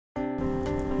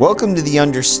Welcome to the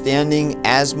Understanding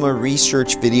Asthma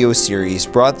Research video series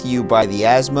brought to you by the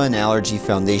Asthma and Allergy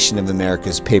Foundation of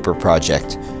America's paper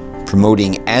project,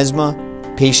 promoting asthma,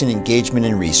 patient engagement,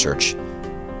 and research.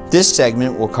 This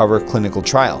segment will cover clinical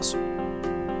trials.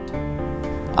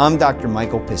 I'm Dr.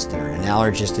 Michael Pistiner, an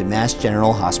allergist at Mass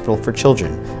General Hospital for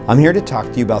Children. I'm here to talk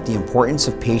to you about the importance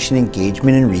of patient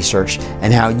engagement and research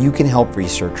and how you can help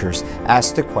researchers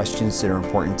ask the questions that are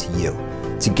important to you.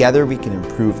 Together we can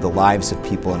improve the lives of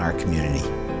people in our community.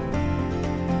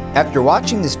 After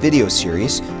watching this video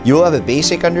series, you'll have a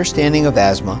basic understanding of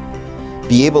asthma,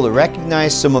 be able to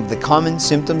recognize some of the common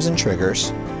symptoms and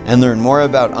triggers, and learn more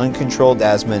about uncontrolled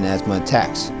asthma and asthma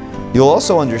attacks. You'll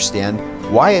also understand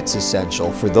why it's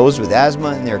essential for those with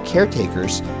asthma and their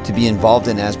caretakers to be involved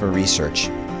in asthma research.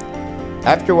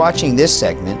 After watching this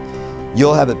segment,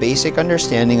 you'll have a basic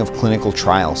understanding of clinical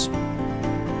trials.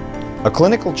 A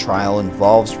clinical trial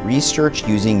involves research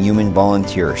using human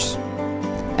volunteers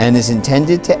and is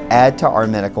intended to add to our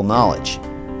medical knowledge.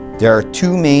 There are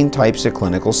two main types of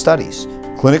clinical studies: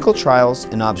 clinical trials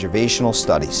and observational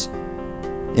studies.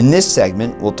 In this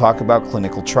segment, we'll talk about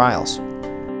clinical trials.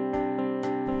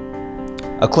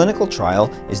 A clinical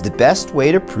trial is the best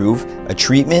way to prove a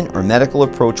treatment or medical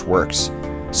approach works.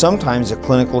 Sometimes a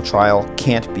clinical trial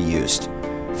can't be used.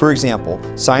 For example,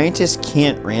 scientists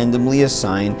can't randomly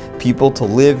assign people to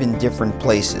live in different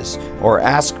places or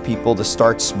ask people to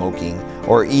start smoking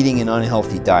or eating an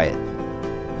unhealthy diet.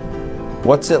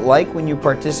 What's it like when you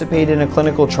participate in a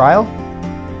clinical trial?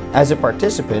 As a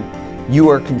participant, you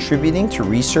are contributing to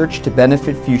research to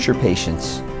benefit future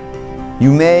patients.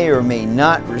 You may or may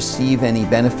not receive any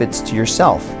benefits to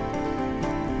yourself.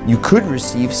 You could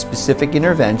receive specific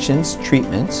interventions,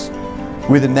 treatments,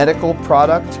 with a medical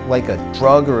product like a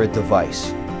drug or a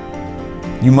device.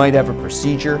 You might have a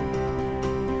procedure.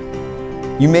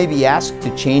 You may be asked to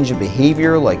change a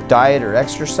behavior like diet or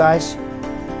exercise.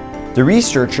 The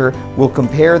researcher will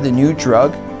compare the new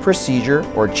drug, procedure,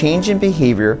 or change in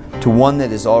behavior to one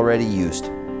that is already used.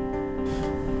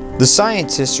 The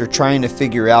scientists are trying to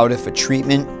figure out if a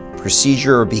treatment,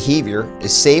 procedure, or behavior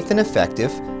is safe and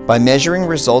effective by measuring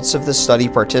results of the study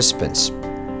participants.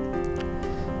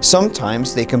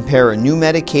 Sometimes they compare a new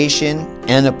medication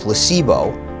and a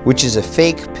placebo, which is a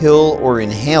fake pill or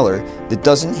inhaler that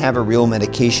doesn't have a real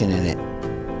medication in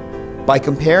it. By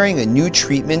comparing a new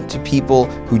treatment to people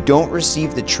who don't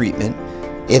receive the treatment,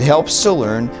 it helps to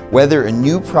learn whether a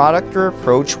new product or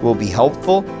approach will be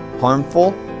helpful,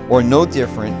 harmful, or no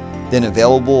different than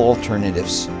available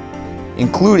alternatives,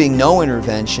 including no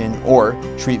intervention or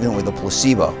treatment with a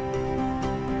placebo.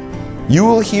 You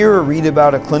will hear or read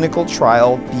about a clinical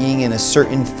trial being in a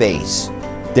certain phase.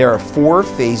 There are 4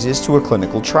 phases to a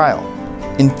clinical trial.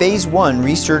 In phase 1,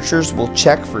 researchers will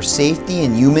check for safety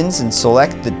in humans and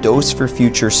select the dose for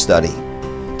future study.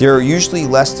 There are usually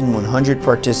less than 100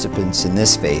 participants in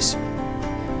this phase.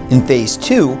 In phase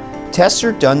 2, tests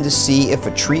are done to see if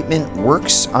a treatment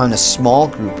works on a small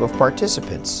group of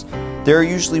participants. There are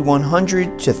usually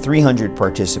 100 to 300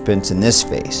 participants in this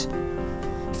phase.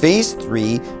 Phase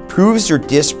 3 proves or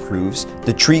disproves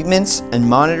the treatments and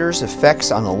monitors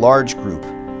effects on a large group.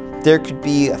 There could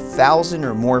be 1,000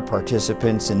 or more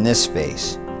participants in this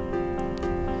phase.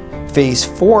 Phase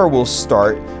 4 will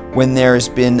start when there has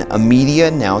been a media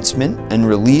announcement and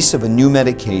release of a new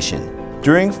medication.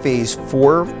 During phase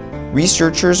 4,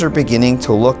 researchers are beginning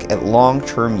to look at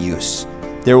long-term use.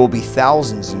 There will be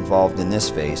thousands involved in this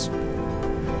phase.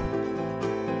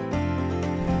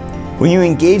 When you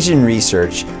engage in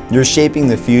research, you're shaping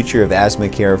the future of asthma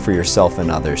care for yourself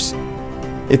and others.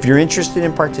 If you're interested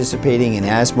in participating in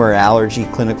asthma or allergy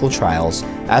clinical trials,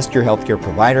 ask your healthcare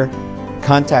provider,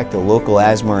 contact a local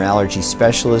asthma or allergy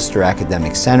specialist or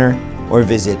academic center, or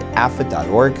visit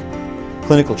AFA.org,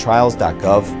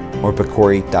 clinicaltrials.gov, or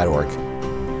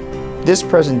PCORI.org. This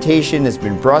presentation has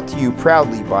been brought to you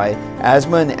proudly by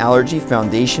Asthma and Allergy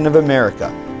Foundation of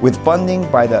America, with funding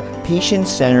by the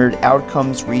Patient-Centered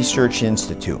Outcomes Research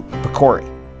Institute, PCORI.